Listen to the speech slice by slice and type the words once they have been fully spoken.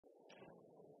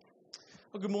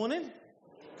Well, good morning.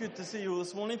 Good to see you all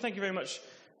this morning. Thank you very much,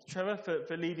 Trevor,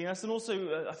 for leading us. And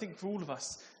also, I think for all of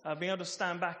us, being able to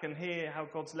stand back and hear how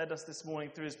God's led us this morning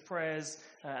through his prayers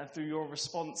and through your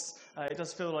response. It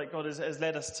does feel like God has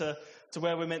led us to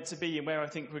where we're meant to be and where I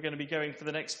think we're going to be going for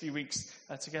the next few weeks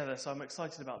together. So I'm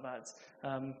excited about that.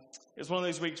 It was one of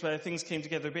those weeks where things came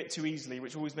together a bit too easily,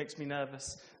 which always makes me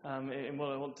nervous in what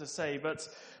I want to say. But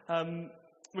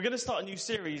we're going to start a new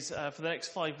series for the next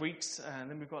 5 weeks, and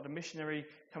then we've got a missionary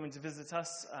coming to visit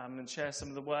us and share some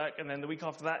of the work. And then the week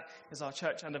after that is our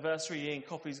church anniversary. Ian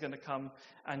Coffey's going to come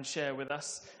and share with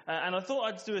us. And I thought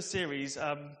I'd do a series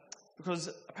because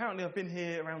apparently I've been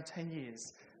here around 10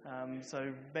 years.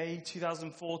 So May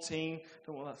 2014,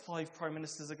 don't know what that 5 prime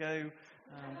ministers ago,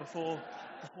 before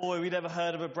we'd ever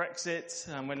heard of a Brexit,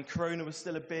 when Corona was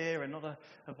still a beer and not a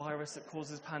virus that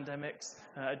causes pandemics.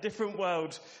 A different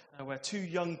world where 2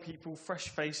 young people,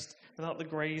 fresh-faced, without the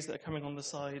greys that are coming on the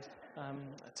side,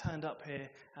 turned up here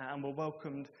and were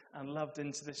welcomed and loved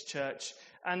into this church.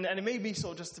 And it made me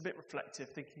sort of just a bit reflective,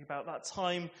 thinking about that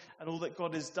time and all that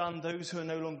God has done, those who are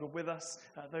no longer with us,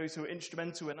 those who are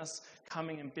instrumental in us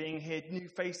coming and being here, new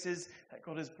faces that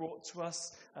God has brought to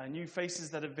us, new faces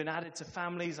that have been added to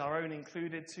families, our own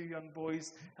included, 2 young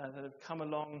boys that have come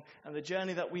along, and the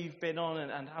journey that we've been on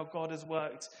and how God has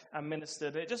worked and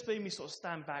ministered. It just made me sort of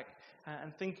stand back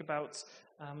and think about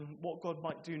what God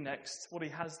might do next, what he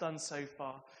has done so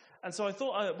far. And so I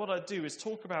thought what I'd do is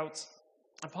talk about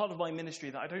a part of my ministry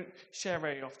that I don't share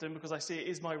very often because I see it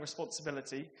is my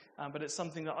responsibility, but it's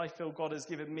something that I feel God has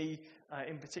given me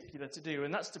in particular to do,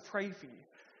 and that's to pray for you.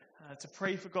 To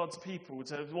pray for God's people,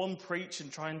 to preach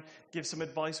and try and give some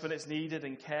advice when it's needed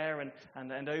and care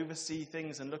and oversee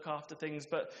things and look after things.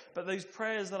 But those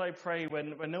prayers that I pray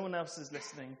when no one else is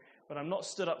listening, when I'm not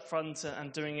stood up front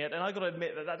and doing it, and I've got to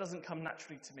admit that doesn't come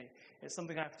naturally to me. It's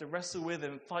something I have to wrestle with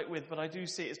and fight with, but I do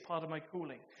see it as part of my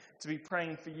calling to be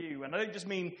praying for you. And I don't just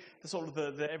mean the sort of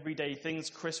the everyday things,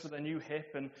 Chris with a new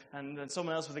hip and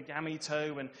someone else with a gammy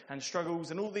toe and struggles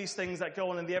and all these things that go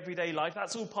on in the everyday life.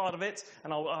 That's all part of it,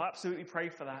 and I'll absolutely pray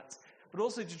for that. But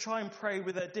also to try and pray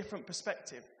with a different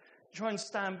perspective. To try and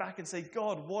stand back and say,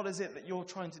 God, what is it that you're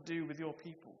trying to do with your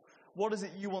people? What is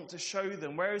it you want to show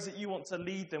them? Where is it you want to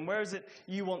lead them? Where is it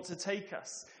you want to take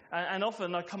us? And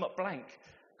often I come up blank.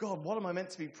 God, what am I meant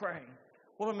to be praying?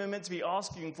 What am I meant to be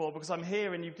asking for? Because I'm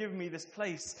here and you've given me this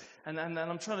place and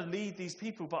I'm trying to lead these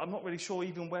people, but I'm not really sure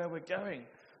even where we're going.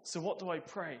 So what do I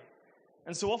pray?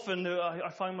 And so often I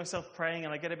find myself praying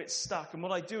and I get a bit stuck. And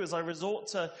what I do is I resort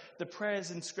to the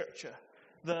prayers in Scripture,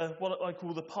 what I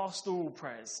call the Pastoral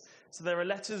Prayers. So there are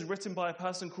letters written by a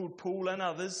person called Paul and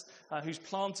others who's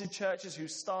planted churches,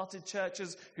 who's started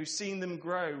churches, who's seen them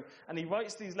grow. And he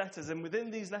writes these letters, and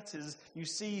within these letters you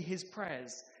see his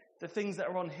prayers, the things that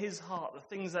are on his heart, the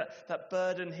things that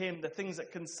burden him, the things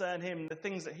that concern him, the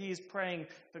things that he is praying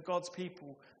for God's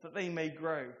people, that they may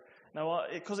grow. Now,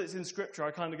 because it's in Scripture,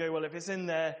 I kind of go, well, if it's in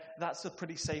there, that's a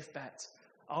pretty safe bet.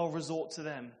 I'll resort to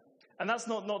them. And that's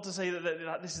not to say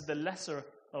that this is the lesser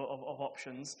of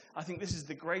options. I think this is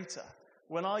the greater.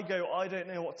 When I go, I don't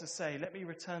know what to say, let me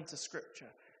return to Scripture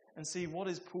and see what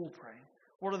is Paul praying.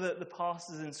 What are the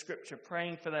pastors in Scripture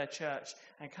praying for their church?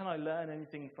 And can I learn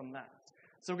anything from that?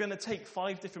 So we're going to take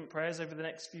 5 different prayers over the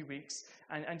next few weeks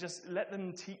and just let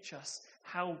them teach us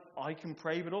how I can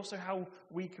pray, but also how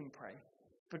we can pray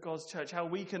for God's church, how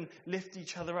we can lift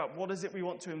each other up. What is it we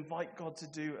want to invite God to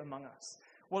do among us?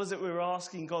 What is it we're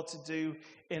asking God to do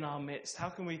in our midst? How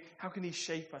can he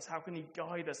shape us? How can he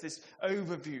guide us? This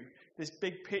overview, this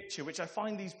big picture, which I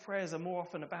find these prayers are more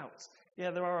often about. Yeah,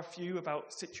 there are a few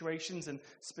about situations and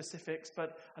specifics,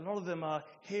 but a lot of them are,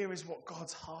 here is what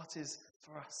God's heart is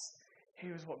for us.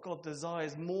 Here is what God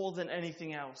desires more than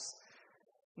anything else.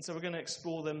 And so we're going to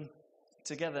explore them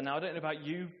together. Now, I don't know about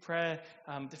you, prayer,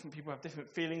 different people have different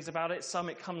feelings about it. Some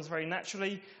it comes very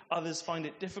naturally, others find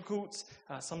it difficult.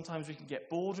 Sometimes we can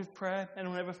get bored with prayer.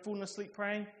 Anyone ever fallen asleep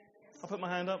praying? I'll put my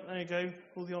hand up. There you go.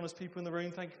 All the honest people in the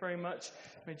room, thank you very much.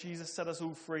 May Jesus set us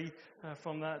all free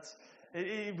from that.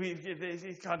 We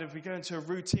go into a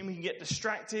routine, we can get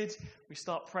distracted, we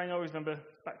start praying. I always remember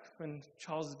back when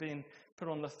Charles was being put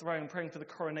on the throne, praying for the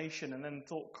coronation, and then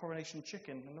thought coronation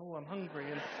chicken, and I'm hungry,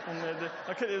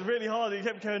 it was really hard. He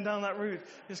kept going down that route,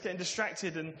 just getting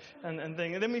distracted and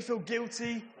thing. And then we feel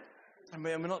guilty, and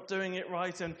we're not doing it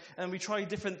right, and we try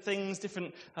different things,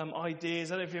 different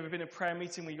ideas. I don't know if you've ever been at a prayer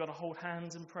meeting where you've got to hold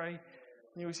hands and pray.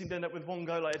 You always seem to end up with one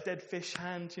guy like a dead fish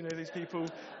hand, these people,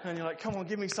 and you're like, come on,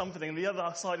 give me something. And the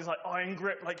other side is like iron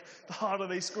grip, like the harder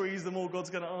they squeeze, the more God's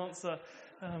going to answer.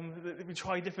 We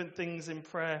try different things in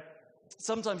prayer.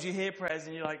 Sometimes you hear prayers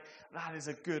and you're like, that is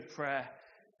a good prayer.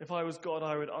 If I was God,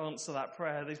 I would answer that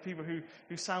prayer. These people who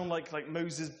sound like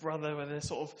Moses' brother, where they're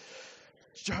sort of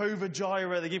Jehovah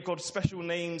Jireh, they give God special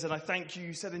names, and I thank you.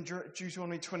 You said in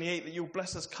Deuteronomy 28 that you'll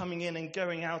bless us coming in and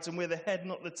going out, and we're the head,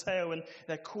 not the tail, and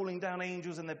they're calling down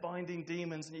angels and they're binding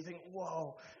demons, and you think,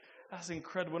 whoa, that's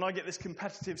incredible. And I get this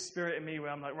competitive spirit in me where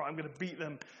I'm like, right, I'm going to beat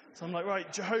them. So I'm like,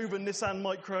 right, Jehovah, Nissan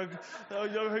Micro, I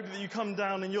hope that you come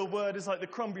down and your word is like the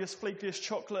crumbliest, flakiest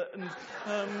chocolate,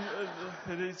 and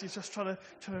you're just trying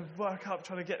to work up,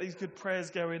 trying to get these good prayers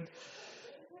going.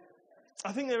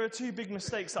 I think there are two big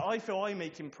mistakes that I feel I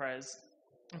make in prayers,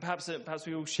 and perhaps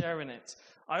we all share in it.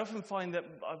 I often find that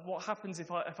what happens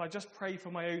if I just pray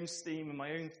for my own steam and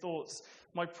my own thoughts,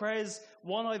 my prayers,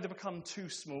 one, either become too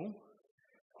small,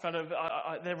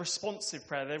 they're responsive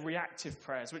prayer, they're reactive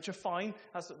prayers, which are fine.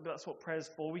 That's what prayer's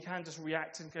for. We can't just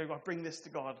react and go, I bring this to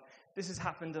God. This has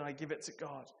happened and I give it to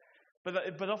God.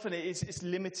 But often it's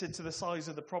limited to the size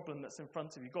of the problem that's in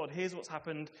front of you. God, here's what's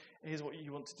happened, here's what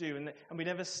you want to do. And we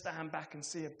never stand back and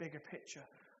see a bigger picture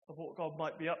of what God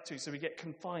might be up to. So we get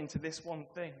confined to this one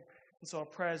thing. And so our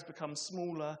prayers become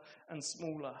smaller and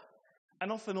smaller.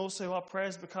 And often also our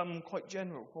prayers become quite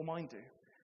general, or mine do.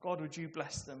 God, would you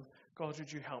bless them? God,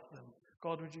 would you help them?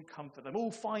 God, would you comfort them?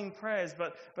 All fine prayers,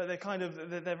 but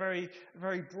they're very,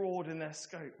 very broad in their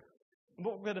scope. And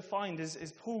what we're going to find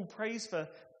is Paul prays for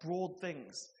broad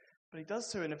things, but he does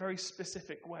so in a very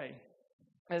specific way.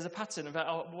 There's a pattern of what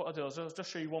I'll do. I'll just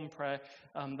show you one prayer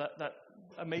that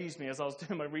amazed me as I was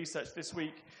doing my research this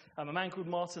week. A man called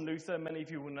Martin Luther, many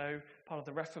of you will know, part of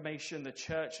the Reformation, the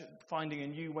church, finding a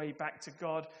new way back to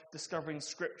God, discovering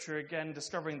Scripture again,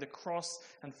 discovering the cross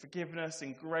and forgiveness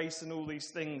and grace and all these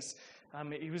things.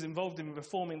 He was involved in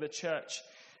reforming the church.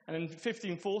 And in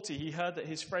 1540, he heard that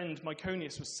his friend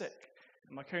Myconius was sick.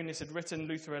 Myconius had written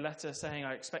Luther a letter saying,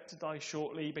 I expect to die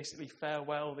shortly, basically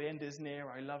farewell, the end is near,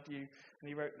 I love you. And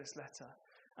he wrote this letter.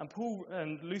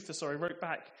 And Luther wrote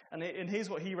back, and here's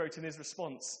what he wrote in his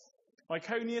response.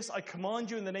 Myconius, I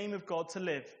command you in the name of God to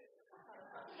live,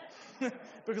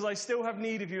 because I still have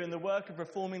need of you in the work of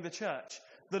reforming the church.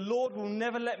 The Lord will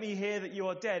never let me hear that you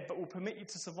are dead, but will permit you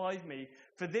to survive me.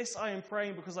 For this I am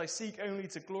praying, because I seek only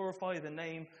to glorify the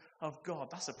name of God.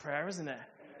 That's a prayer, isn't it?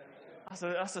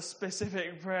 That's a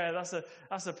specific prayer. That's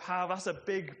a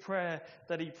big prayer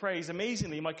that he prays.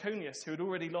 Amazingly, Myconius, who had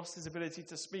already lost his ability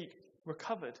to speak,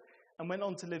 recovered and went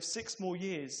on to live 6 more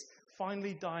years,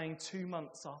 finally dying 2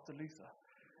 months after Luther.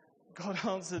 God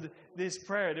answered this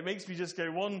prayer, and it makes me just go,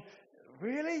 one,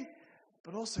 really?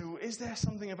 But also, is there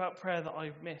something about prayer that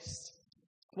I've missed?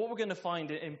 What we're going to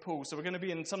find in Paul, so we're going to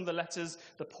be in some of the letters,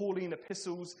 the Pauline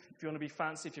epistles. If you want to be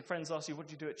fancy, if your friends ask you, what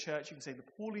do you do at church? You can say the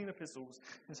Pauline epistles.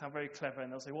 They sound very clever,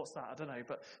 and they'll say, what's that? I don't know,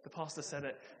 but the pastor said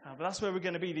it. But that's where we're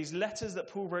going to be, these letters that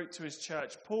Paul wrote to his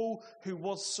church. Paul, who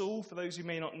was Saul, for those who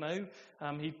may not know,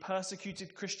 he'd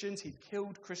persecuted Christians, he'd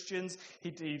killed Christians,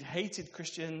 he'd hated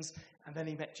Christians, and then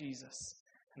he met Jesus.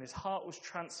 And his heart was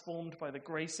transformed by the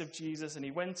grace of Jesus, and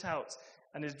he went out,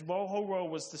 and his whole role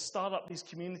was to start up these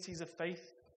communities of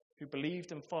faith who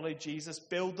believed and followed Jesus,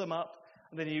 build them up,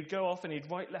 and then he'd go off and he'd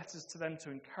write letters to them to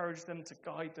encourage them, to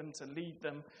guide them, to lead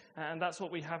them, and that's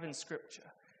what we have in Scripture.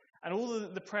 And all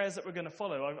the prayers that we're going to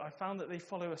follow, I found that they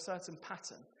follow a certain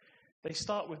pattern. They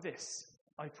start with this,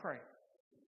 I pray.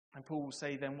 And Paul will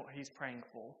say then what he's praying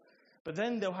for. But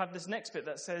then they'll have this next bit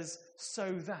that says,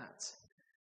 so that.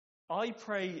 I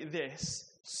pray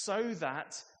this so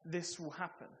that this will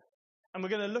happen. And we're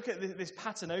going to look at this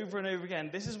pattern over and over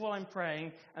again. This is what I'm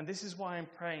praying, and this is why I'm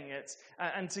praying it.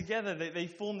 And together they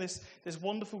form this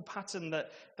wonderful pattern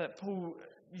that Paul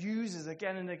uses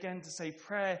again and again to say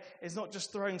prayer is not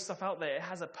just throwing stuff out there. It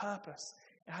has a purpose.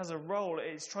 It has a role.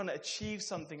 It's trying to achieve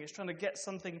something. It's trying to get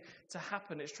something to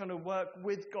happen. It's trying to work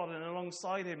with God and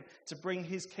alongside him to bring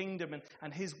his kingdom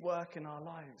and his work in our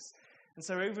lives. And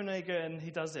so over and over again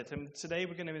he does it. And today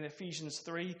we're going to be in Ephesians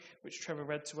 3, which Trevor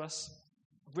read to us.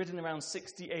 Written around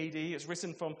 60 AD. It's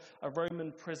written from a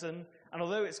Roman prison. And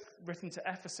although it's written to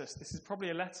Ephesus, this is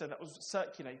probably a letter that was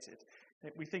circulated.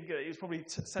 We think it was probably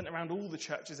sent around all the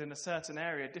churches in a certain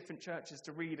area, different churches,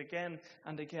 to read again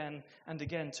and again and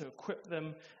again to equip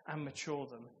them and mature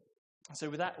them. And so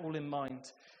with that all in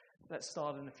mind, let's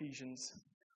start in Ephesians,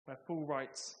 where Paul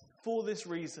writes, for this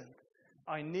reason,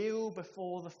 I kneel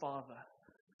before the Father,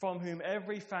 from whom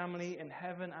every family in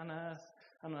heaven and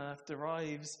earth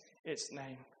derives its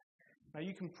name. Now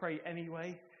you can pray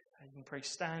anyway. You can pray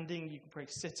standing, you can pray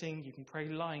sitting, you can pray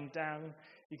lying down,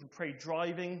 you can pray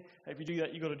driving. If you do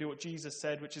that, you've got to do what Jesus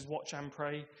said, which is watch and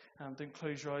pray. Don't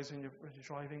close your eyes when you're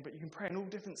driving, but you can pray in all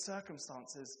different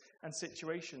circumstances and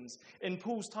situations. In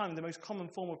Paul's time, the most common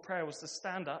form of prayer was to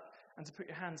stand up and to put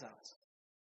your hands out.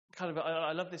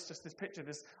 I love this picture,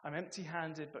 I'm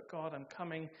empty-handed, but God, I'm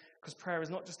coming, because prayer is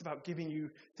not just about giving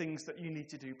you things that you need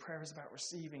to do. Prayer is about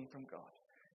receiving from God.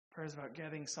 Prayer is about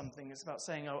getting something. It's about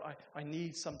saying, I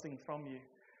need something from you.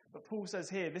 But Paul says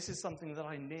here, this is something that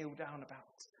I kneel down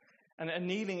about. And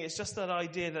kneeling is just that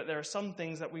idea that there are some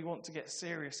things that we want to get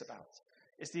serious about.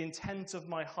 It's the intent of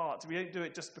my heart. We don't do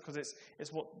it just because it's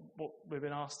what we've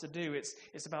been asked to do.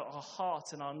 It's about our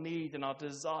heart and our need and our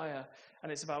desire.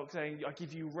 And it's about saying, I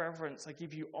give you reverence, I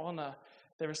give you honor.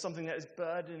 There is something that is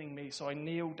burdening me, so I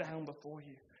kneel down before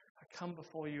you. I come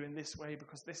before you in this way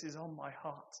because this is on my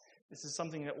heart. This is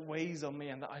something that weighs on me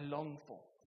and that I long for.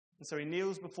 And so he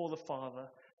kneels before the Father,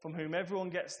 from whom everyone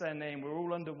gets their name. We're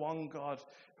all under one God,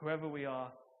 whoever we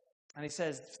are. And he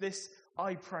says, this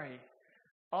I pray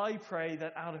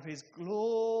that out of his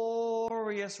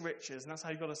glorious riches, and that's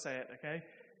how you've got to say it, okay?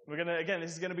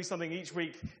 This is going to be something each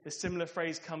week, this similar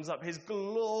phrase comes up, his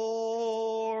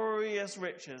glorious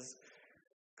riches.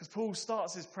 Because Paul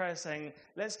starts his prayer saying,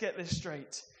 let's get this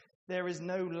straight. There is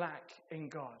no lack in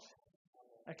God.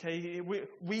 Okay,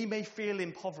 we may feel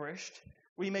impoverished.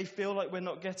 We may feel like we're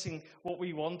not getting what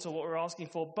we want or what we're asking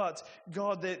for, but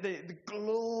God, the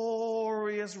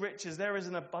glorious riches, there is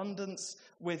an abundance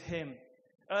with him.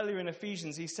 Earlier in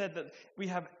Ephesians, he said that we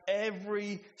have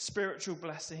every spiritual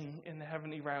blessing in the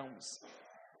heavenly realms.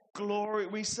 Glory,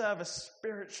 we serve a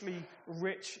spiritually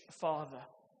rich Father.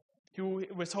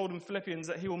 We're told in Philippians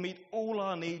that he will meet all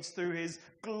our needs through his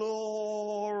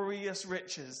glorious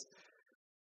riches.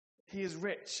 He is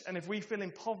rich, and if we feel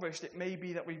impoverished, it may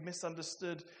be that we've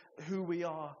misunderstood who we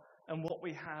are and what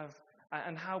we have,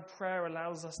 and how prayer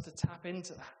allows us to tap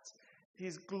into that. He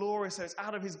is glorious, so it's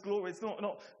out of his glory. It's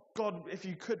not God, if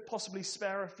you could possibly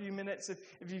spare a few minutes, if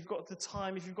you've got the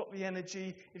time, if you've got the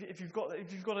energy, if you've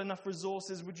got enough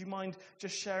resources, would you mind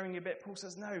just sharing a bit? Paul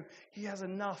says, no, he has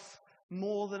enough,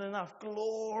 more than enough,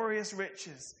 glorious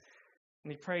riches.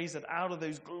 And he prays that out of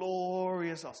those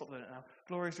glorious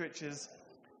riches,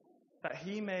 that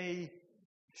he may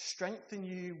strengthen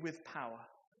you with power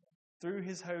through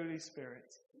his Holy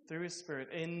Spirit, through his Spirit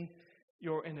in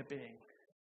your inner being.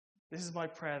 This is my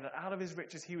prayer, that out of his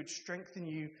riches he would strengthen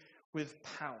you with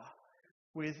power,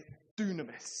 with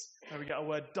dunamis. There we get our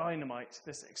word dynamite,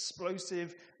 this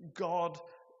explosive, God,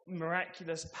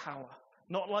 miraculous power.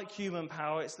 Not like human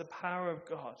power, it's the power of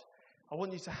God. I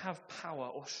want you to have power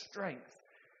or strength.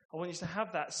 I want you to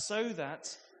have that so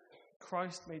that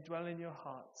Christ may dwell in your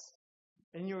hearts,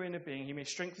 in your inner being. He may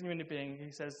strengthen your inner being,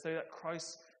 he says, so that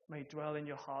Christ may dwell in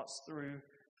your hearts through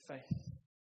faith.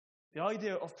 The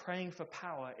idea of praying for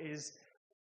power is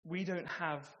we don't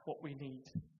have what we need.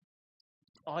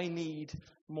 I need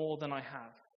more than I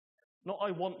have. Not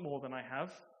I want more than I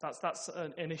have. That's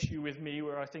an issue with me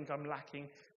where I think I'm lacking,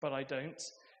 but I don't.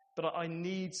 But I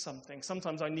need something.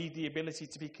 Sometimes I need the ability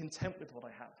to be content with what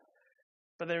I have.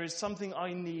 But there is something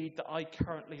I need that I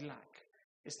currently lack.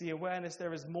 It's the awareness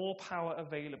there is more power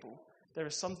available. There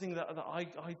is something that I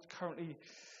currently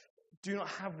do not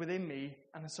have within me,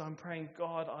 and so I'm praying,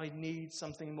 God, I need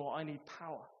something more. I need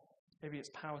power. Maybe it's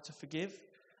power to forgive.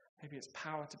 Maybe it's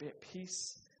power to be at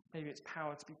peace. Maybe it's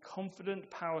power to be confident,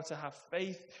 power to have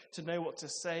faith, to know what to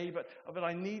say. But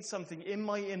I need something in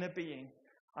my inner being.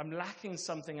 I'm lacking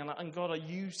something, and God,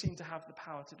 you seem to have the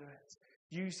power to do it.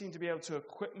 You seem to be able to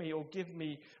equip me or give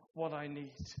me what I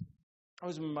need. I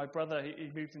was with my brother.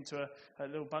 He moved into a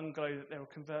little bungalow that they were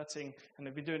converting, and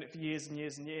they've been doing it for years and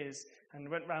years and years. And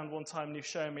went round one time and he was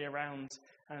showing me around,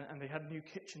 and they had a new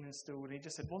kitchen installed. And he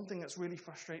just said, one thing that's really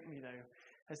frustrating me,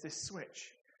 though, is this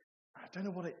switch. I don't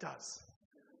know what it does.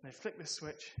 And they'd flick this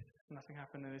switch, and nothing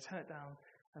happened. And they'd turn it down,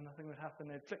 and nothing would happen.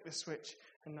 They'd flick this switch,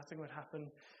 and nothing would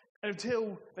happen.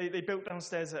 Until they built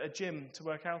downstairs a gym to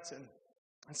work out in.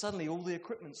 And suddenly all the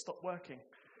equipment stopped working.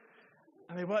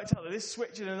 And they worked out that this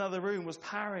switch in another room was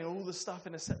powering all the stuff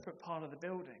in a separate part of the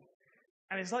building.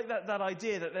 And it's like that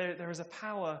idea that there is a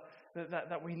power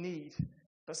that we need.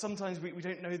 But sometimes we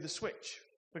don't know the switch.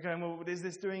 We're going, well, is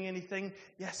this doing anything?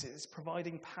 Yes, it's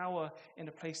providing power in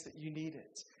a place that you need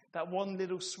it. That one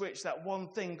little switch, that one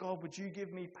thing, God, would you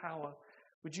give me power?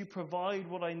 Would you provide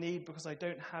what I need because I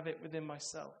don't have it within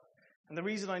myself? And the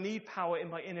reason I need power in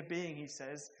my inner being, he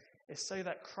says, is so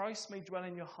that Christ may dwell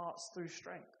in your hearts through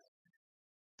faith,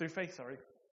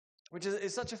 which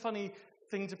is such a funny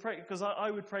thing to pray, because I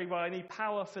would pray, well, I need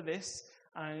power for this,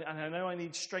 and I know I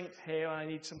need strength here, and I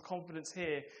need some confidence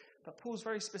here, but Paul's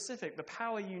very specific. The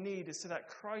power you need is so that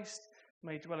Christ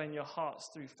may dwell in your hearts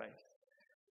through faith.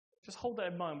 Just hold that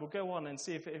in mind. We'll go on and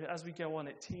see if as we go on,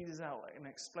 it teases out and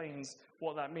explains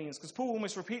what that means, because Paul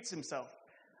almost repeats himself.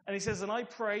 And he says, and I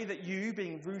pray that you,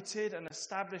 being rooted and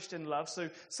established in love, so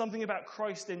something about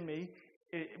Christ in me,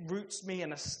 it roots me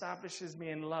and establishes me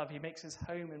in love. He makes his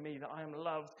home in me, that I am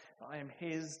loved, that I am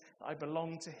his, that I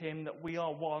belong to him, that we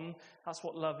are one. That's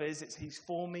what love is. It's he's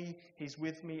for me, he's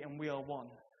with me, and we are one.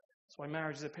 That's why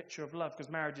marriage is a picture of love, because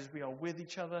marriage is we are with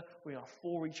each other, we are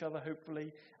for each other,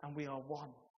 hopefully, and we are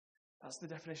one. That's the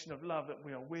definition of love, that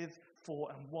we are with, for,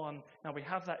 and one. Now, we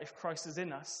have that if Christ is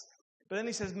in us. But then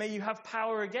he says, may you have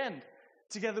power again,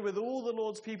 together with all the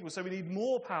Lord's people. So we need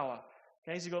more power.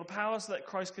 Okay, so you've got power so that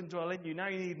Christ can dwell in you. Now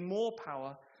you need more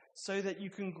power so that you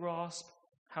can grasp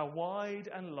how wide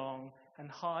and long and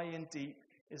high and deep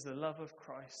is the love of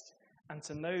Christ, and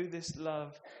to know this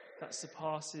love that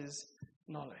surpasses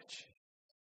knowledge.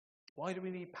 Why do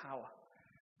we need power?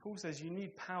 Paul says you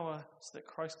need power so that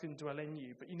Christ can dwell in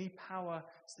you, but you need power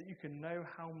so that you can know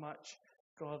how much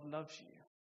God loves you.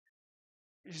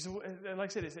 Like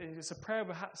I said, it's a prayer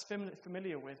perhaps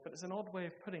familiar with, but it's an odd way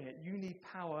of putting it. You need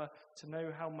power to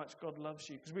know how much God loves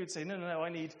you. Because we would say, no, I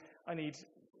need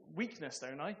weakness,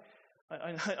 don't I?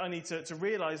 I need to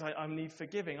realize I need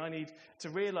forgiving. I need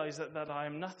to realize that I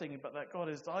am nothing, but that God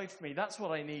has died for me. That's what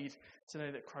I need to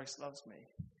know that Christ loves me.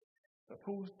 But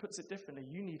Paul puts it differently.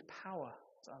 You need power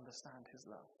to understand his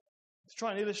love. To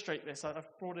try and illustrate this, I've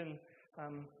brought in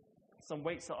some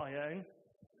weights that I own.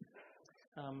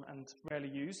 And rarely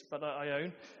use, but I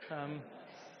own.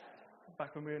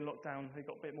 Back when we were in lockdown, they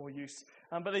got a bit more use.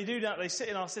 But they do that. They sit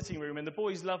in our sitting room, and the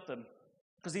boys love them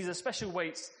because these are special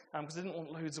weights. Because they didn't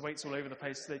want loads of weights all over the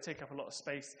place, so they take up a lot of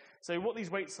space. So what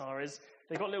these weights are is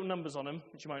they've got little numbers on them,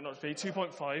 which you might not be.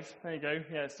 2.5. There you go.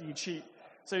 Yeah, so you cheat.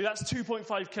 So that's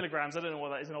 2.5 kilograms. I don't know what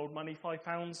that is in old money.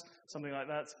 £5, something like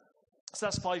that. So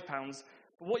that's £5.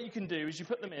 But what you can do is you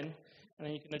put them in, and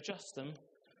then you can adjust them.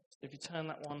 If you turn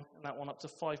that one and that one up to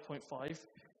 5.5,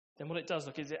 then what it does,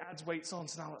 look, is it adds weights on,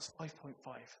 so now that's 5.5.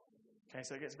 Okay,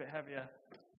 so it gets a bit heavier.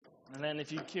 And then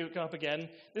if you go up again,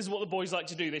 this is what the boys like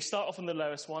to do. They start off on the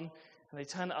lowest one, and they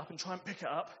turn it up and try and pick it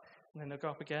up, and then they'll go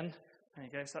up again. There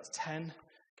you go, so that's 10.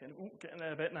 Getting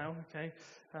there a bit now, okay.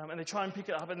 And they try and pick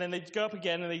it up, and then they go up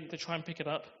again, and they try and pick it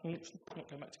up. Oops, not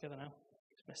going back together now.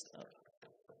 Just messed it up.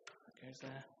 It goes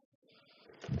there.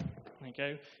 There you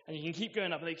go. And you can keep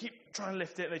going up, and they keep trying to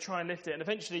lift it, and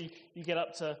eventually you get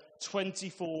up to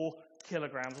 24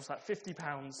 kilograms. What's that, 50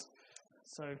 pounds?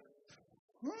 So,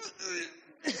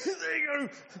 there you go.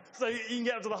 So you can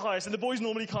get up to the highest, and the boys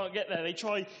normally can't get there. They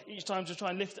try each time to try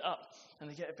and lift it up, and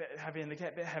they get a bit heavier, and they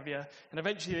get a bit heavier, and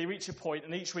eventually they reach a point,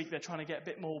 and each week they're trying to get a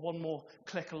bit more, one more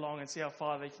click along and see how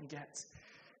far they can get.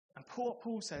 And what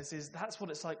Paul says is that's what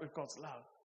it's like with God's love.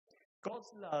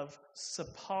 God's love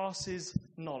surpasses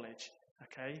knowledge,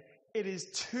 okay? It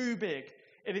is too big.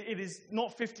 It is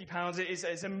not 50 pounds, it's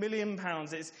 £1 million.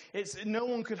 It's no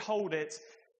one could hold it,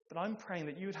 but I'm praying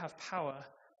that you would have power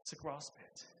to grasp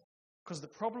it. Because the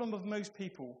problem of most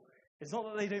people is not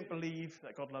that they don't believe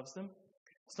that God loves them.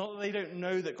 It's not that they don't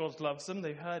know that God loves them,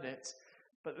 they've heard it,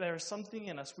 but there is something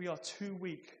in us, we are too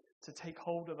weak to take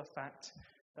hold of the fact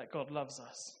that God loves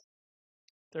us.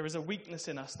 There is a weakness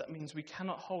in us that means we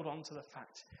cannot hold on to the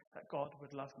fact that God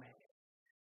would love me.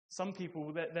 Some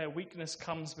people, their weakness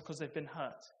comes because they've been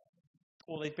hurt,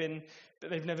 or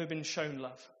they've never been shown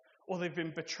love, or they've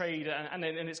been betrayed, and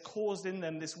it's caused in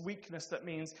them this weakness that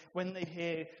means when they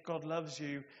hear God loves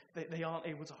you, they aren't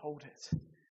able to hold it.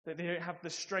 They don't have the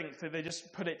strength. They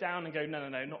just put it down and go, no,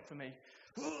 not for me.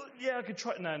 Yeah, I could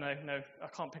try. No, I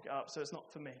can't pick it up, so it's not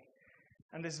for me.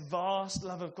 And this vast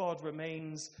love of God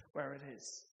remains where it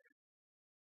is.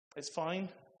 It's fine,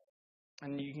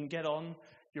 and you can get on.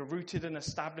 You're rooted and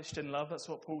established in love. That's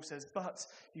what Paul says. But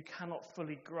you cannot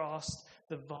fully grasp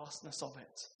the vastness of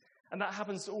it. And that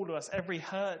happens to all of us. Every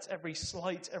hurt, every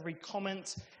slight, every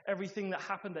comment, everything that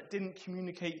happened that didn't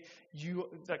communicate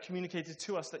that communicated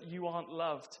to us that you aren't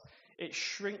loved. It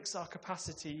shrinks our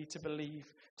capacity to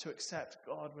believe, to accept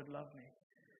God would love me.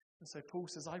 And so Paul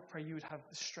says, I pray you would have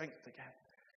the strength again.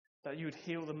 That you would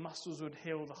heal, the muscles would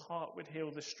heal, the heart would heal,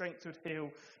 the strength would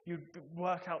heal. You'd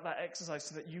work out that exercise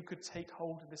so that you could take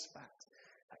hold of this fact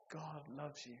that God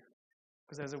loves you.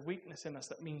 Because there's a weakness in us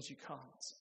that means you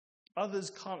can't.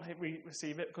 Others can't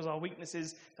receive it because our weakness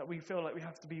is that we feel like we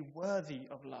have to be worthy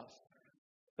of love.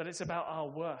 That it's about our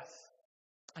worth.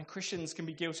 And Christians can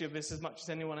be guilty of this as much as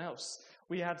anyone else.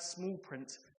 We add small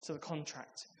print to the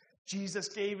contract. Jesus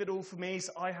gave it all for me,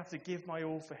 so I have to give my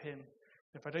all for him.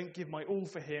 If I don't give my all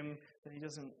for him, then he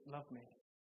doesn't love me.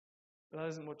 But that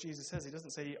isn't what Jesus says. He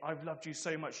doesn't say, I've loved you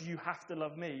so much, you have to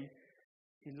love me.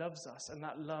 He loves us, and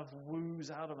that love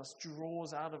woos out of us,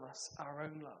 draws out of us our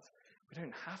own love. We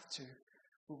don't have to.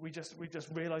 We just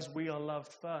realize we are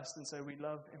loved first, and so we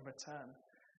love in return.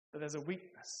 But there's a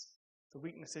weakness. The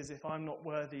weakness is if I'm not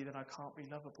worthy, then I can't be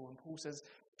lovable. And Paul says,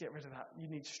 get rid of that. You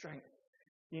need strength.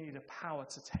 You need a power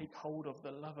to take hold of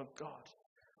the love of God.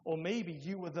 Or maybe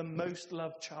you were the most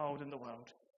loved child in the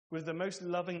world, with the most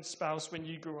loving spouse when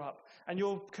you grew up, and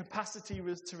your capacity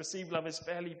to receive love is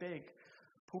fairly big.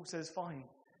 Paul says, fine,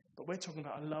 but we're talking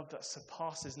about a love that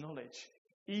surpasses knowledge.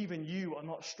 Even you are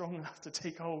not strong enough to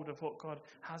take hold of what God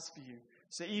has for you.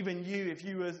 So even you, if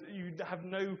you have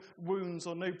no wounds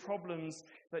or no problems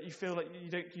that you feel like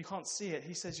you can't see it,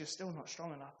 he says you're still not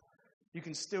strong enough. You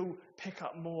can still pick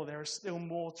up more. There is still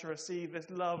more to receive. This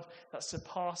love that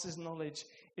surpasses knowledge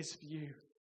is for you.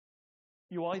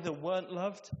 You either weren't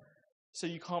loved, so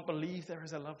you can't believe there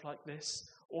is a love like this,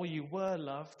 or you were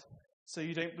loved, so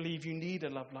you don't believe you need a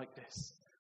love like this.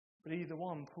 But either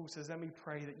one, Paul says, let me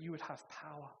pray that you would have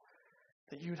power,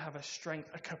 that you would have a strength,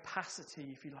 a capacity,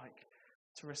 if you like,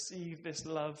 to receive this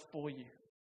love for you.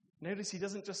 Notice he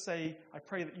doesn't just say, I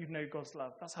pray that you'd know God's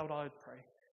love. That's how I would pray.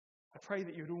 I pray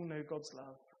that you would all know God's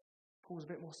love. Paul's a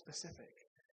bit more specific,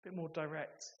 a bit more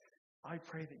direct. I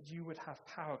pray that you would have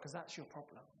power, because that's your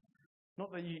problem.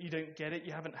 Not that you don't get it,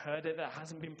 you haven't heard it, that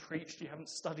hasn't been preached, you haven't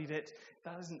studied it.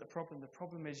 That isn't the problem. The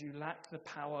problem is you lack the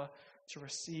power to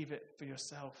receive it for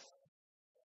yourself.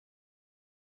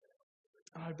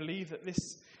 And I believe that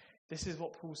this is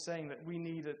what Paul's saying, that we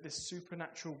need this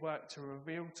supernatural work to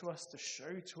reveal to us, to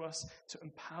show to us, to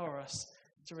empower us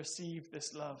to receive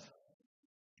this love.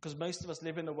 Because most of us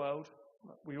live in a world,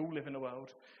 we all live in a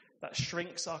world, that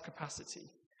shrinks our capacity,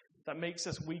 that makes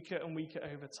us weaker and weaker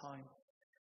over time.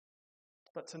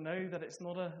 But to know that it's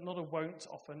not a won't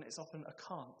often, it's often a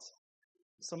can't.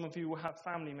 Some of you will have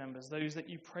family members, those that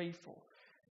you pray for,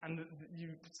 and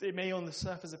it may on the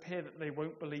surface appear that they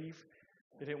won't believe,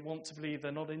 they don't want to believe,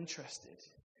 they're not interested.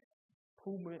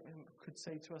 Paul could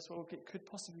say to us, well, it could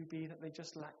possibly be that they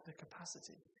just lack the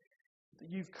capacity. That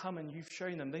you've come and you've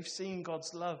shown them, they've seen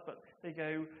God's love, but they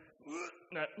go,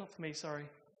 no, not for me, sorry.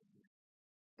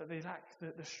 That they lack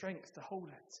the strength to hold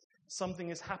it. Something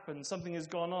has happened, something has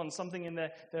gone on, something in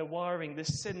their wiring,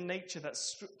 this sin nature that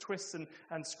twists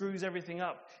and screws everything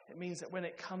up. It means that when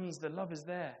it comes, the love is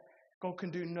there. God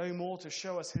can do no more to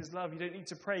show us his love. You don't need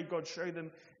to pray, God, show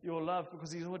them your love,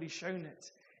 because he's already shown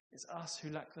it. It's us who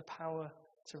lack the power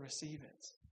to receive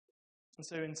it. And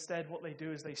so instead, what they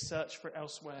do is they search for it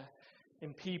elsewhere,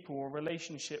 in people or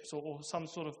relationships or some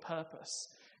sort of purpose.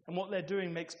 And what they're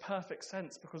doing makes perfect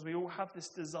sense, because we all have this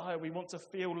desire. We want to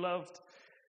feel loved.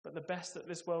 But the best that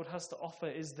this world has to offer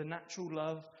is the natural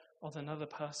love of another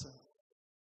person,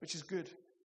 which is good.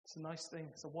 It's a nice thing.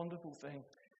 It's a wonderful thing.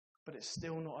 But it's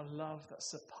still not a love that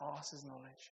surpasses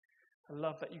knowledge, a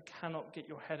love that you cannot get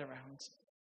your head around.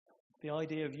 The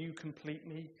idea of you complete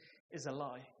me is a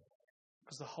lie,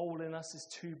 because the hole in us is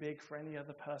too big for any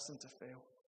other person to fill.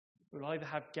 You'll either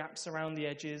have gaps around the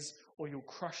edges, or you'll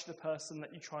crush the person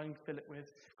that you try and fill it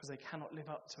with, because they cannot live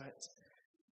up to it.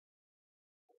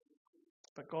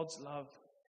 But God's love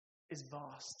is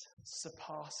vast,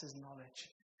 surpasses knowledge.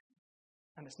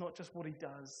 And it's not just what he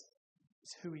does,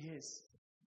 it's who he is.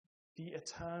 The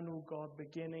eternal God,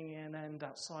 beginning and end,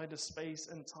 outside of space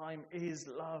and time, is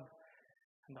love.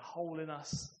 And the hole in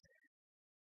us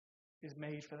is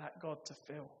made for that God to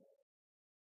fill.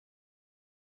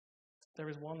 There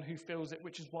is one who fills it,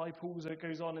 which is why Paul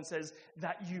goes on and says,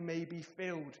 that you may be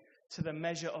filled to the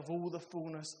measure of all the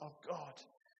fullness of God.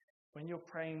 When you're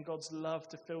praying God's love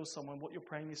to fill someone, what you're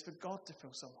praying is for God to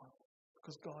fill someone,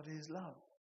 because God is love.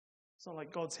 It's not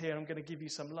like God's here, I'm going to give you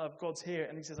some love. God's here,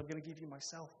 and he says, I'm going to give you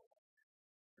myself.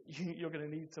 You're going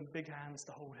to need some big hands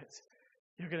to hold it.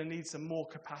 You're going to need some more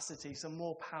capacity, some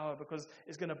more power, because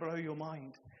it's going to blow your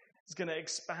mind. It's going to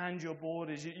expand your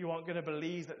borders. You aren't going to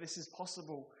believe that this is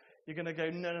possible. You're going to go,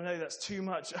 no, that's too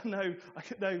much. No,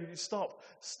 stop.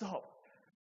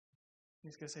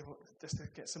 He's going to say, well, just to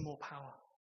get some more power.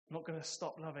 I'm not going to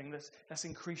stop loving. Let's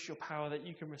increase your power that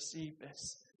you can receive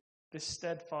this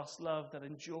steadfast love that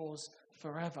endures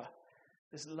forever.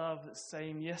 This love that's the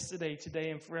same yesterday, today,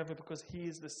 and forever, because he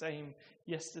is the same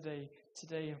yesterday,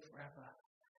 today, and forever.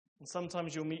 And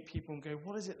sometimes you'll meet people and go,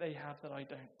 what is it they have that I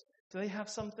don't? Do they have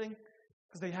something?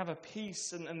 Because they have a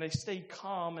peace and they stay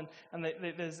calm and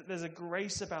there's a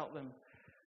grace about them.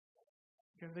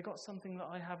 Have they got something that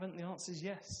I haven't? The answer is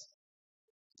yes.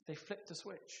 They flipped the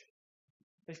switch.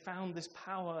 They found this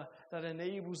power that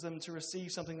enables them to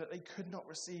receive something that they could not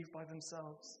receive by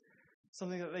themselves.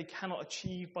 Something that they cannot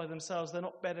achieve by themselves. They're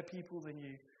not better people than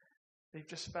you. They've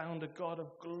just found a God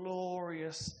of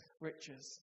glorious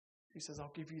riches who says,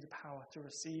 I'll give you the power to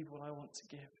receive what I want to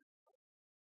give.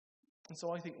 And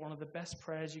so I think one of the best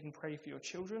prayers you can pray for your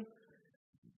children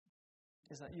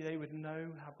is that they would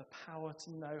have the power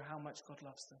to know how much God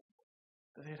loves them.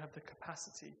 That they'd have the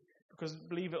capacity. Because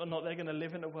believe it or not, they're going to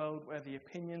live in a world where the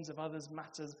opinions of others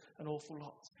matters an awful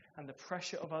lot. And the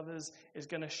pressure of others is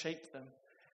going to shape them.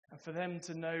 And for them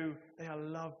to know they are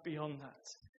loved beyond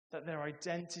that. That their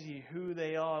identity, who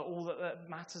they are, all that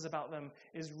matters about them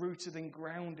is rooted and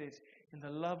grounded in the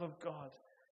love of God.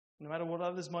 No matter what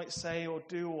others might say or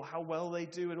do or how well they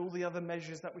do and all the other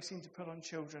measures that we seem to put on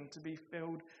children, to be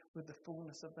filled with the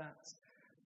fullness of that.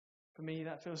 For me,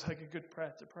 that feels like a good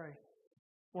prayer to pray.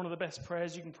 One of the best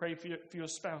prayers you can pray for your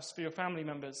spouse, for your family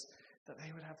members, that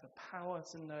they would have the power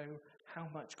to know how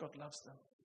much God loves them.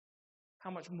 How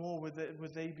much more would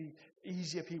they be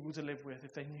easier people to live with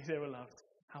if they knew they were loved?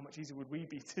 How much easier would we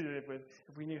be to live with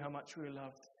if we knew how much we were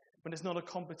loved? When it's not a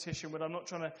competition, when I'm not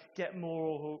trying to get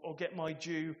more or get my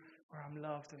due, where I'm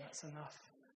loved and that's enough,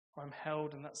 where I'm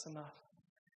held and that's enough.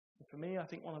 And for me, I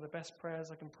think one of the best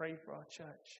prayers I can pray for our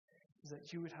church is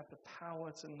that you would have the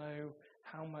power to know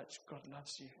how much God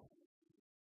loves you.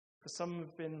 Because some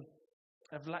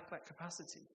have lacked that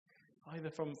capacity, either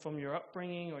from your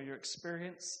upbringing or your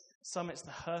experience. Some it's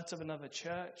the hurt of another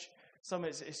church. Some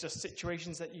it's just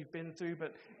situations that you've been through.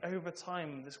 But over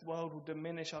time, this world will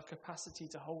diminish our capacity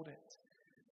to hold it.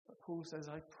 But Paul says,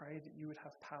 I pray that you would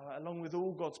have power, along with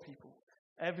all God's people,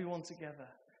 everyone together,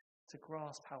 to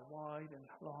grasp how wide and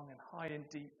long and high and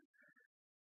deep,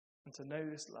 and to know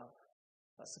this love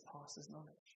that surpasses knowledge.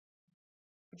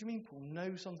 What do you mean, Paul?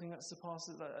 Know something that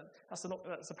surpasses that?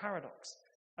 That's a paradox.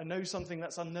 I know something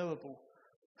that's unknowable.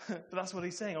 But that's what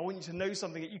he's saying. I want you to know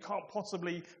something that you can't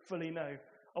possibly fully know.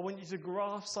 I want you to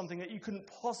grasp something that you couldn't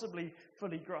possibly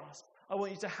fully grasp. I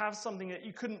want you to have something that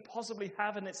you couldn't possibly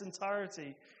have in its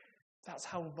entirety. That's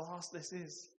how vast this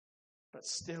is. But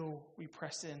still we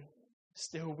press in.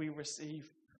 Still we receive.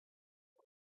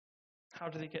 How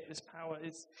do they get this power?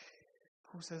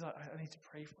 Paul says, I need to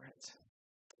pray for it.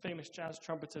 Famous jazz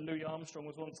trumpeter Louis Armstrong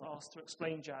was once asked to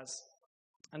explain jazz.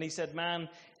 And he said, man,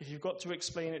 if you've got to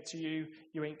explain it to you,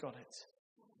 you ain't got it.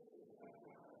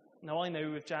 Now I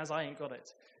know with jazz I ain't got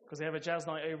it. Because they have a jazz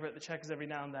night over at the Checkers every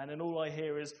now and then, and all I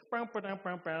hear is bow, bow, bow,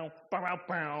 bow, bow, bow,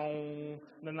 bow, and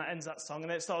then that ends that song, and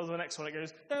then it starts with the next one. It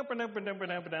goes bow, bow, bow, bow, bow,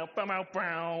 bow, bow, bow,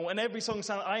 bow, and every song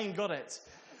sounds. I ain't got it.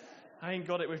 I ain't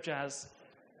got it with jazz,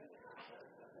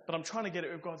 but I'm trying to get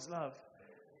it with God's love.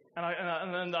 And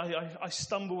I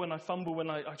stumble and I fumble when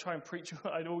I try and preach.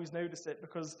 I'd always notice it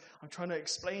because I'm trying to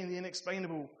explain the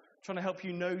inexplainable, trying to help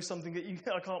you know something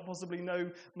that I can't possibly know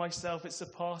myself. It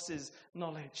surpasses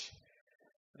knowledge.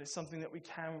 But it's something that we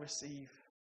can receive.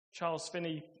 Charles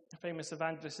Finney, a famous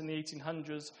evangelist in the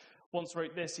 1800s, once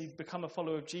wrote this. He'd become a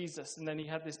follower of Jesus, and then he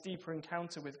had this deeper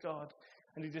encounter with God.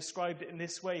 And he described it in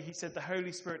this way. He said, the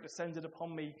Holy Spirit descended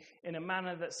upon me in a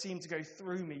manner that seemed to go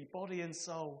through me, body and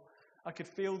soul. I could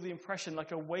feel the impression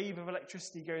like a wave of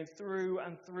electricity going through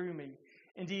and through me.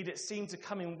 Indeed, it seemed to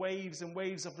come in waves and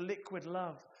waves of liquid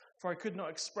love, for I could not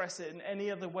express it in any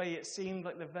other way. It seemed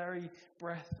like the very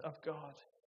breath of God.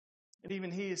 And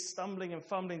even he is stumbling and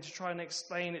fumbling to try and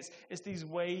explain. It's these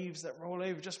waves that roll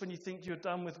over. Just when you think you're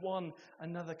done with one,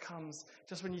 another comes.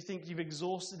 Just when you think you've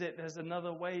exhausted it, there's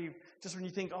another wave. Just when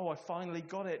you think, oh, I finally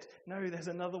got it. No, there's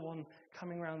another one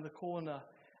coming around the corner.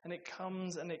 And it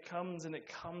comes and it comes and it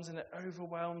comes and it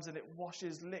overwhelms and it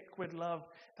washes liquid love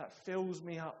that fills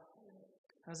me up.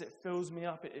 As it fills me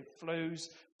up, it flows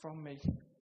from me.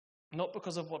 Not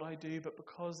because of what I do, but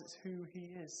because it's who he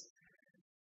is.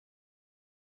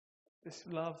 This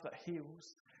love that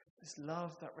heals, this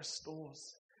love that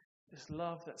restores, this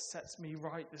love that sets me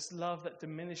right, this love that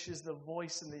diminishes the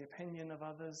voice and the opinion of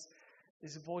others,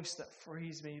 this voice that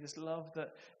frees me, this love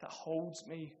that holds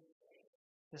me,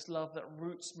 this love that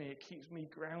roots me, it keeps me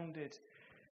grounded,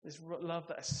 this love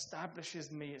that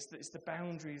establishes me, it's the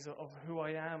boundaries of who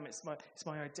I am, it's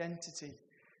my identity,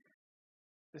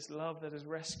 this love that has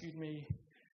rescued me,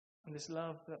 and this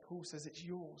love that Paul says it's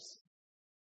yours.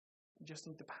 You just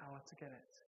need the power to get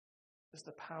it. Just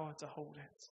the power to hold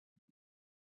it.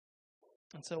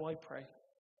 And so I pray.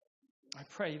 I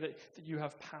pray that you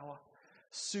have power,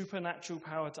 supernatural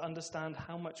power to understand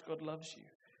how much God loves you.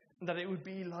 And that it would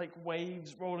be like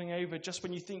waves rolling over. Just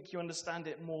when you think you understand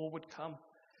it, more would come.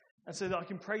 And so that I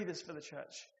can pray this for the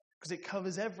church. Because it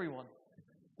covers everyone.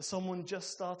 For someone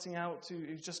just starting out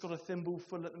who's just got a thimble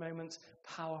full at the moment,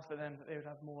 power for them that they would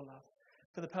have more love.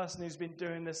 For the person who's been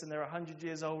doing this and they're 100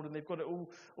 years old and they've got it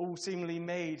all seemingly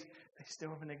made, they still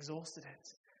haven't exhausted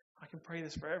it. I can pray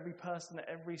this for every person at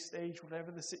every stage, whatever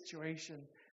the situation.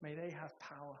 May they have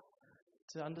power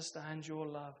to understand your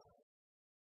love.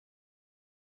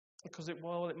 Because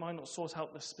while it might not sort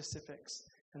out the specifics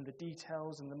and the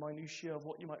details and the minutiae of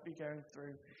what you might be going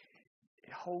through,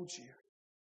 it holds you.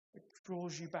 It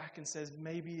draws you back and says,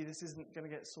 maybe this isn't going to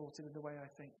get sorted in the way I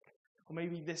think. Or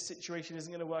maybe this situation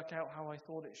isn't going to work out how I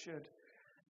thought it should.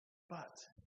 But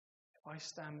if I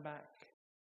stand back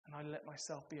and I let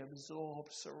myself be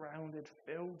absorbed, surrounded,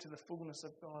 filled to the fullness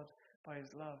of God by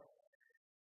his love,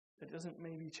 it doesn't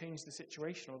maybe change the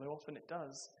situation, although often it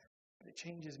does. But it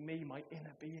changes me, my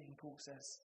inner being, Paul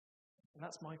says. And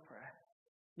that's my prayer.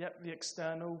 Yep, the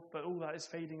external, but all that is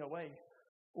fading away.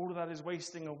 All of that is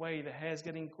wasting away. The hair's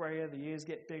getting grayer, the ears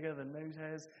get bigger, the nose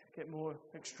hairs get more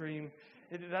extreme.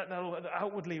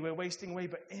 Outwardly, we're wasting away,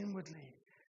 but inwardly,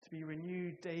 to be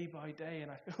renewed day by day.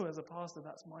 And I feel as a pastor,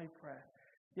 that's my prayer.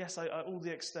 Yes, all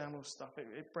the external stuff,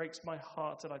 it breaks my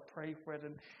heart and I pray for it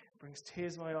and it brings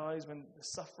tears to my eyes when the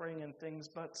suffering and things.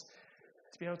 But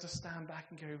to be able to stand back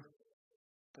and go,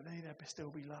 but may there still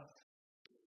be love.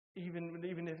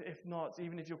 Even if not,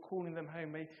 even if you're calling them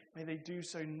home, may they do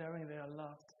so knowing they are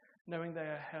loved, knowing they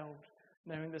are held,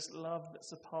 knowing this love that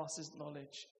surpasses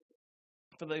knowledge.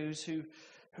 For those who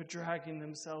are dragging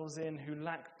themselves in, who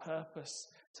lack purpose,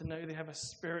 to know they have a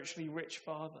spiritually rich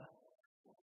Father,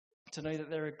 to know that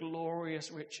there are glorious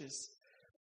riches,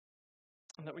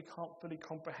 and that we can't fully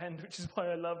comprehend, which is why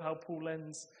I love how Paul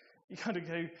ends. You kind of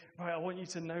go, right, I want you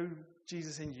to know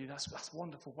Jesus in you. That's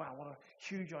wonderful. Wow, what a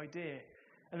huge idea.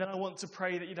 And then I want to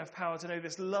pray that you'd have power to know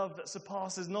this love that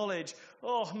surpasses knowledge.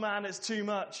 Oh man, it's too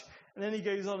much. And then he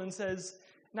goes on and says,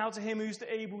 now to him who's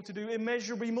able to do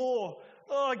immeasurably more.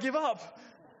 Oh, I give up.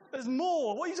 There's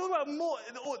more. What are you talking about? More.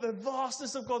 The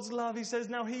vastness of God's love. He says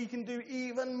now he can do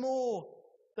even more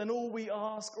than all we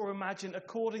ask or imagine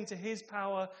according to his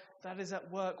power that is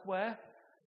at work where?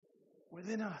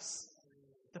 Within us.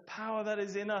 The power that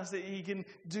is in us, that he can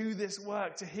do this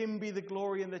work. To him be the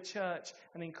glory in the church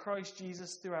and in Christ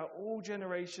Jesus throughout all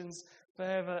generations,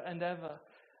 forever and ever.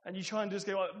 And you try and just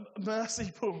go,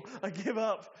 mercy, Paul, I give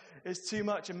up. It's too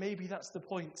much. And maybe that's the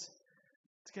point.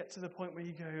 To get to the point where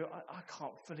you go, I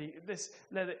can't fully,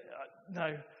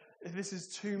 no, this is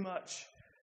too much.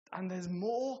 And there's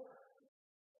more.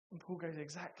 And Paul goes,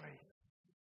 exactly.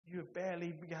 You have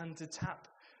barely begun to tap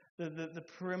the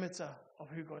perimeter of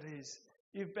who God is.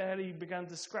 You've barely begun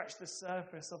to scratch the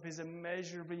surface of his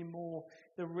immeasurably more,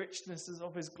 the richnesses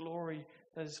of his glory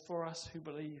that is for us who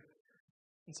believe.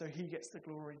 And so he gets the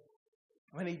glory.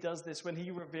 When he does this, when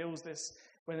he reveals this,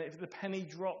 if the penny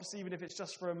drops, even if it's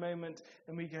just for a moment,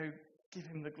 then we go, give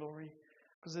him the glory.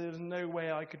 Because there's no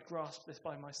way I could grasp this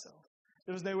by myself.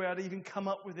 There was no way I'd even come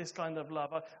up with this kind of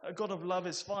love. A God of love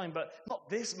is fine, but not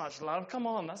this much love. Come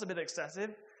on, that's a bit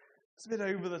excessive. It's a bit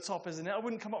over the top, isn't it? I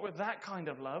wouldn't come up with that kind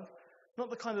of love. Not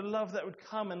the kind of love that would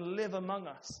come and live among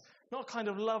us. Not the kind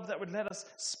of love that would let us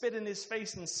spit in his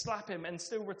face and slap him and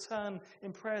still return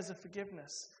in prayers of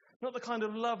forgiveness. Not the kind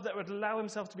of love that would allow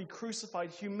himself to be crucified,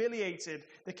 humiliated,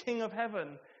 the King of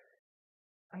heaven,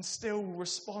 and still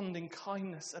respond in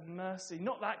kindness and mercy.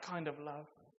 Not that kind of love.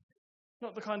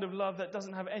 Not the kind of love that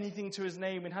doesn't have anything to his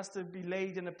name and has to be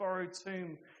laid in a borrowed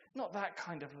tomb. Not that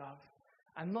kind of love.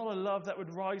 And not a love that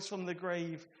would rise from the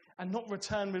grave and not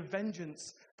return with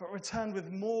vengeance, but return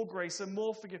with more grace and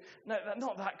more forgiveness. No,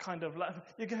 not that kind of love.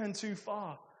 You're going too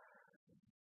far.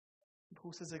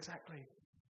 Paul says exactly.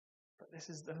 But this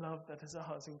is the love that is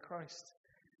ours in Christ.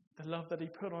 The love that he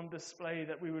put on display,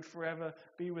 that we would forever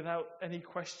be without any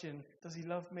question. Does he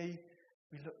love me?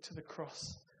 We look to the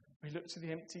cross. We look to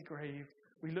the empty grave.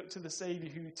 We look to the Savior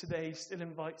who today still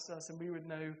invites us, and we would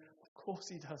know, of course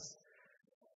he does.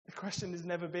 The question has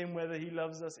never been whether he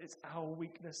loves us. It's our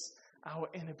weakness, our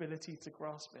inability to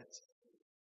grasp it.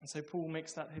 And so Paul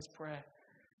makes that his prayer,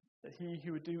 that he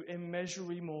who would do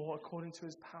immeasurably more according to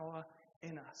his power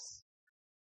in us.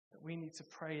 That we need to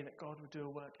pray that God would do a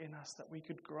work in us, that we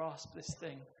could grasp this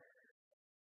thing.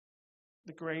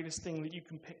 The greatest thing that you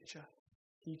can picture,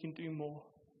 he can do more.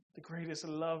 The greatest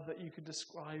love that you could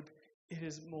describe, it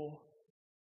is more.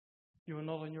 You are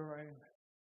not on your own.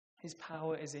 His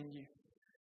power is in you.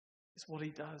 It's what he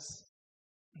does.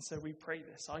 And so we pray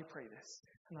this. I pray this.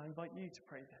 And I invite you to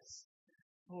pray this.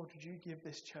 Lord, would you give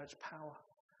this church power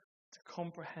to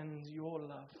comprehend your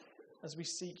love? As we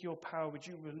seek your power, would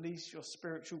you release your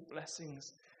spiritual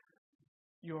blessings?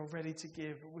 You are ready to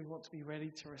give, but we want to be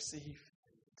ready to receive,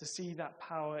 to see that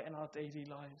power in our daily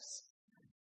lives.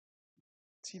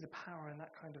 See the power in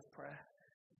that kind of prayer,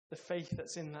 the faith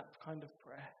that's in that kind of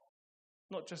prayer.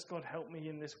 Not just, God, help me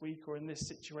in this week or in this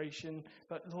situation,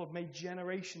 but Lord, may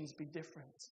generations be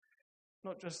different.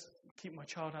 Not just keep my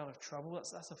child out of trouble,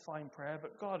 that's a fine prayer,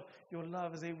 but God, your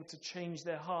love is able to change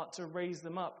their heart, to raise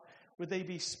them up. Would they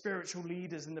be spiritual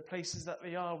leaders in the places that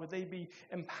they are? Would they be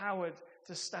empowered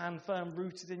to stand firm,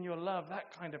 rooted in your love?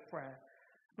 That kind of prayer.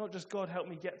 Not just, God, help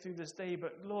me get through this day,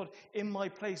 but Lord, in my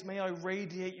place, may I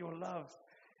radiate your love.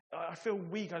 I feel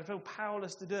weak, I feel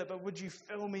powerless to do it, but would you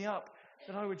fill me up,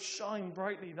 that I would shine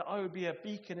brightly, that I would be a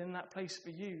beacon in that place for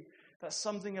you, that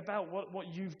something about what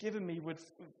you've given me would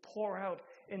pour out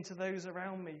into those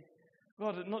around me.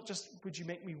 God, not just would you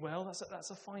make me well, that's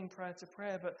a fine prayer to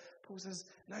pray, but Paul says,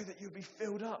 no, that you'll be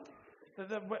filled up,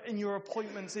 that in your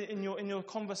appointments, in your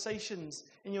conversations,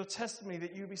 in your testimony,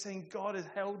 that you'll be saying, God has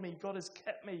held me, God has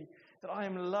kept me, that I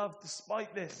am loved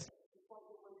despite this.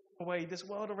 Away. This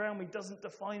world around me doesn't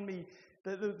define me.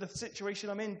 The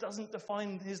situation I'm in doesn't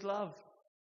define his love.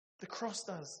 The cross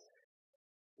does.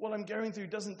 What I'm going through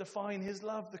doesn't define his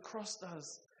love. The cross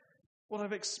does. What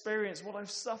I've experienced, what I've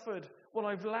suffered, what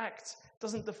I've lacked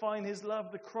doesn't define his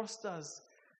love. The cross does.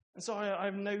 And so I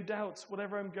have no doubt,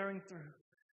 whatever I'm going through,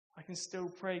 I can still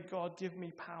pray, God, give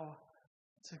me power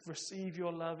to receive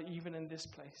your love even in this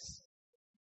place.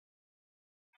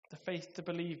 The faith to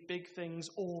believe big things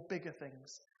or bigger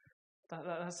things.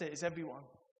 That's it. It's everyone.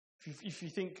 If you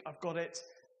think I've got it,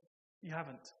 you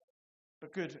haven't.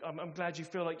 But good. I'm glad you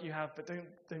feel like you have, but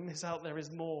don't miss out. There is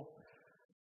more.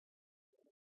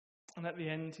 And at the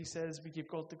end, he says, we give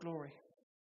God the glory.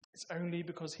 It's only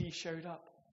because he showed up.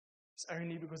 It's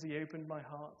only because he opened my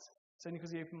heart. It's only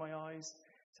because he opened my eyes.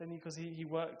 It's only because he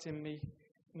worked in me.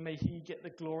 May he get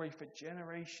the glory for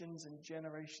generations and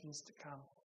generations to come.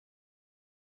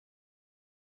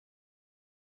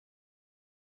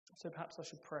 So perhaps I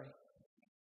should pray.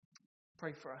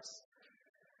 Pray for us.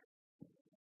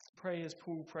 Pray as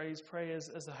Paul prays. Pray as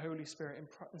the Holy Spirit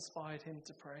inspired him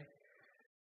to pray.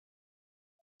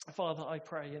 Father, I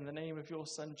pray in the name of your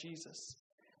Son, Jesus,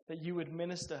 that you would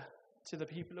minister to the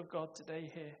people of God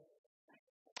today here.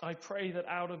 I pray that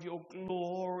out of your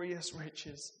glorious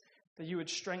riches, that you would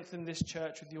strengthen this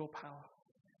church with your power,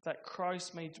 that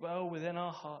Christ may dwell within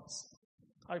our hearts.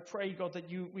 I pray, God,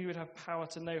 that we would have power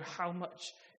to know how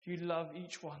much you love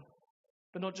each one,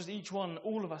 but not just each one,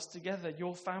 all of us together,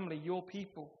 your family, your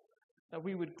people, that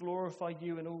we would glorify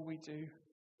you in all we do.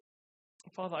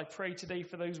 Father, I pray today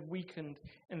for those weakened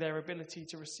in their ability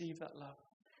to receive that love,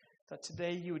 that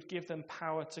today you would give them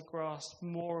power to grasp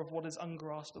more of what is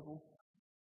ungraspable.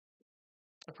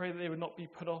 I pray that they would not be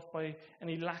put off by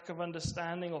any lack of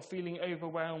understanding or feeling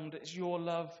overwhelmed. It's your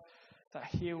love that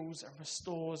heals and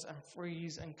restores and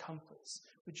frees and comforts.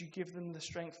 Would you give them the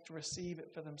strength to receive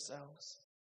it for themselves?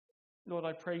 Lord,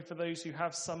 I pray for those who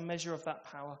have some measure of that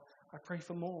power. I pray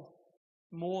for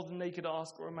more than they could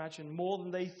ask or imagine, more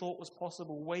than they thought was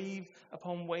possible, wave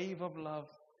upon wave of love.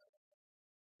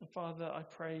 And Father, I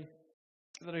pray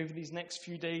that over these next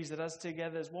few days, that as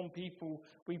together as one people,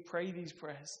 we pray these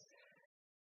prayers,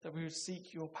 that we would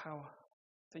seek your power,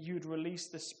 that you would release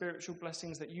the spiritual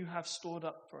blessings that you have stored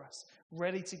up for us,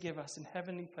 ready to give us in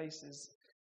heavenly places.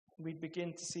 And we'd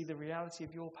begin to see the reality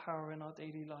of your power in our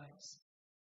daily lives.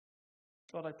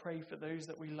 God, I pray for those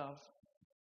that we love,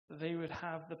 that they would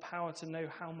have the power to know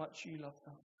how much you love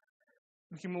them.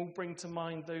 We can all bring to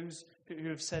mind those who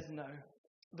have said no,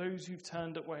 those who've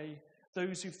turned away,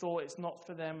 those who thought it's not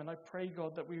for them. And I pray,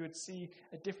 God, that we would see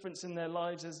a difference in their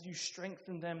lives as you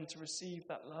strengthen them to receive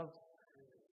that love.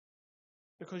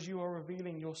 Because you are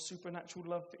revealing your supernatural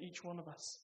love for each one of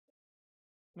us.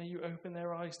 May you open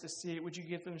their eyes to see it. Would you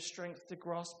give them strength to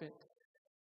grasp it?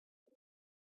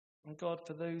 And God,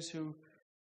 for those who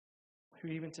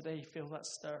even today feel that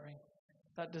stirring,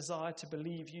 that desire to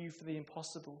believe you for the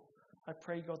impossible, I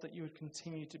pray, God, that you would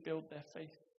continue to build their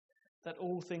faith, that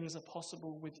all things are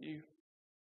possible with you.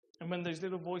 And when those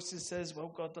little voices says,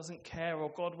 well, God doesn't care or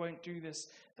God won't do this,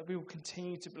 that we will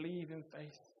continue to believe in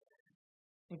faith.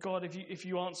 And God, if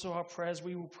you answer our prayers,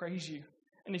 we will praise you.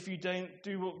 And if you don't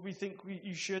do what we think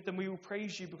you should, then we will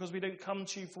praise you, because we don't come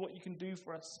to you for what you can do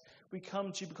for us. We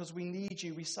come to you because we need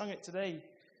you. We sung it today.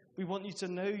 We want you to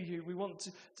know you. We want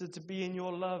to be in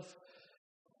your love.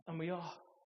 And we are.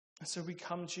 And so we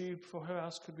come to you, for who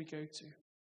else could we go to?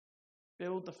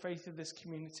 Build the faith of this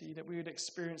community, that we would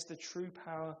experience the true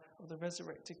power of the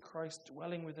resurrected Christ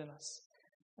dwelling within us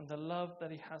and the love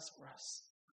that he has for us.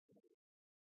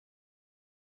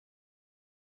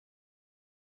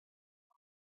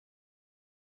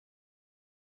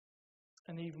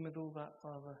 And even with all that,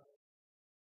 Father,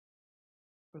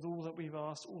 with all that we've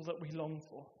asked, all that we long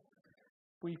for,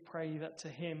 we pray that to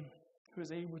him who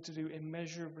is able to do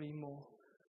immeasurably more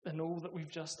than all that we've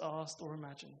just asked or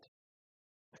imagined,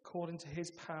 according to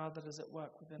his power that is at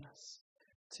work within us,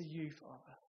 to you,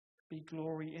 Father, be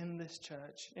glory in this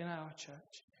church, in our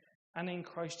church, and in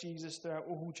Christ Jesus throughout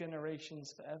all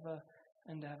generations, forever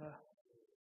and ever.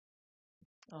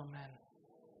 Amen.